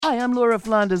Hi, I'm Laura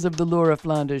Flanders of The Laura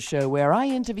Flanders Show, where I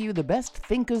interview the best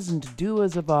thinkers and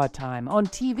doers of our time. On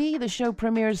TV, the show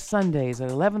premieres Sundays at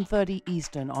 11:30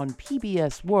 Eastern on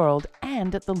PBS World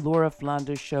and at the Laura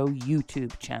Flanders Show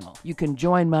YouTube channel. You can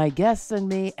join my guests and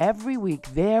me every week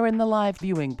there in the live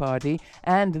viewing party,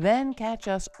 and then catch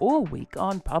us all week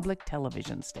on public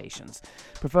television stations.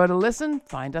 Prefer to listen?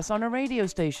 Find us on a radio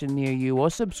station near you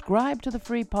or subscribe to the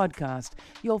free podcast.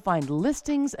 You'll find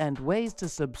listings and ways to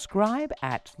subscribe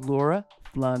at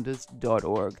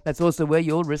lauraflanders.org. That's also where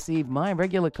you'll receive my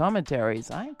regular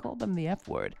commentaries. I call them the F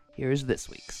word. Here's this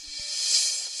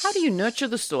week's. How do you nurture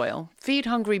the soil, feed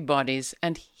hungry bodies,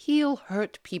 and heal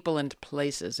hurt people and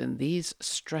places in these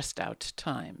stressed out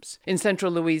times? In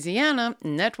central Louisiana, a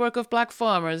network of black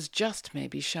farmers just may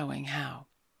be showing how.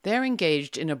 They're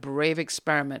engaged in a brave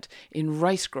experiment in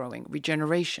rice growing,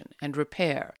 regeneration, and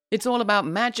repair. It's all about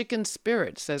magic and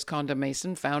spirit, says Conda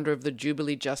Mason, founder of the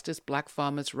Jubilee Justice Black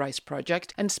Farmers Rice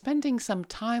Project, and spending some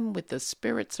time with the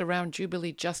spirits around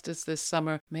Jubilee Justice this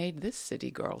summer made this city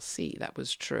girl see that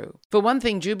was true. For one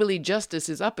thing, Jubilee Justice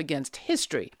is up against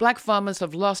history. Black farmers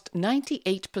have lost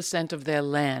 98% of their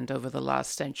land over the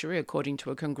last century, according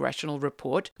to a congressional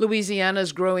report.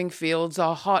 Louisiana's growing fields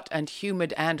are hot and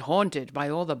humid and haunted by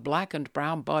all the black and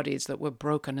brown bodies that were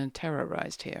broken and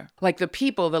terrorized here. Like the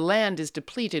people, the land is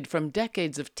depleted from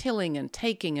decades of tilling and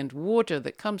taking and water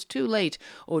that comes too late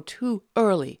or too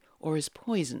early or is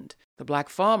poisoned. The black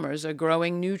farmers are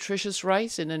growing nutritious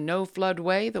rice in a no-flood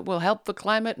way that will help the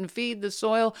climate and feed the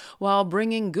soil while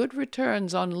bringing good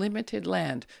returns on limited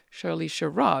land. Shirley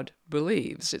Sherrod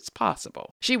believes it's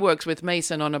possible. She works with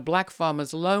Mason on a black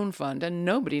farmers loan fund, and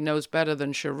nobody knows better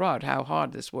than Sherrod how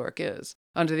hard this work is.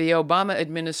 Under the Obama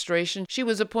administration, she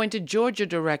was appointed Georgia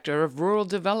Director of Rural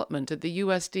Development at the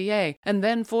USDA and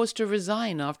then forced to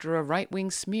resign after a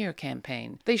right-wing smear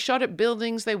campaign. They shot at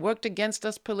buildings, they worked against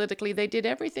us politically, they did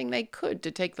everything they could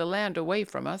to take the land away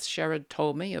from us. Sherrod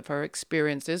told me of her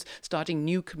experiences starting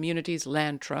New Communities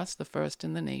Land Trust, the first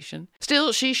in the nation.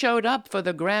 Still, she showed up for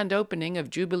the grand opening of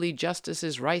Jubilee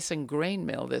Justice's rice and grain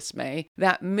mill this May.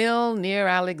 That mill near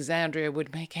Alexandria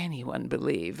would make anyone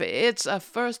believe. It's a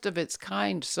first-of-its-kind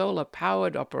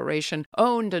solar-powered operation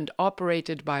owned and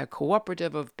operated by a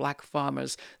cooperative of black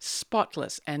farmers,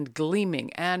 spotless and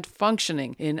gleaming and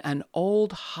functioning in an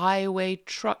old highway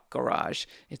truck garage.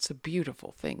 It's a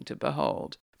beautiful thing to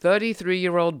behold.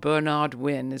 33-year-old Bernard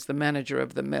Wynn is the manager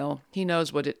of the mill. He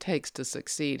knows what it takes to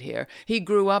succeed here. He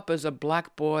grew up as a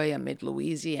black boy amid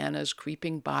Louisiana's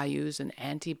creeping bayous and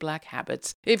anti-black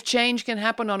habits. If change can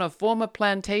happen on a former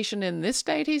plantation in this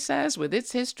state, he says, with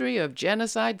its history of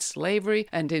genocide, slavery,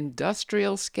 and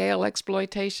industrial-scale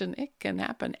exploitation, it can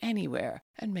happen anywhere.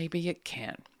 And maybe it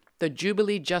can. The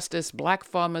Jubilee Justice Black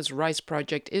Farmers Rice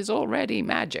Project is already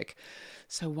magic.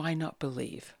 So why not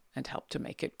believe and help to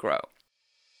make it grow?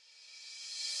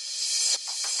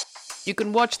 You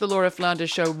can watch The Laura Flanders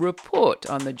Show report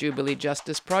on the Jubilee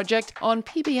Justice Project on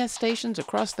PBS stations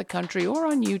across the country or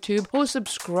on YouTube, or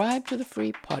subscribe to the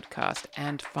free podcast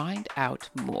and find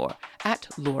out more at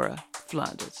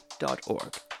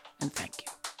lauraflanders.org. And thank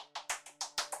you.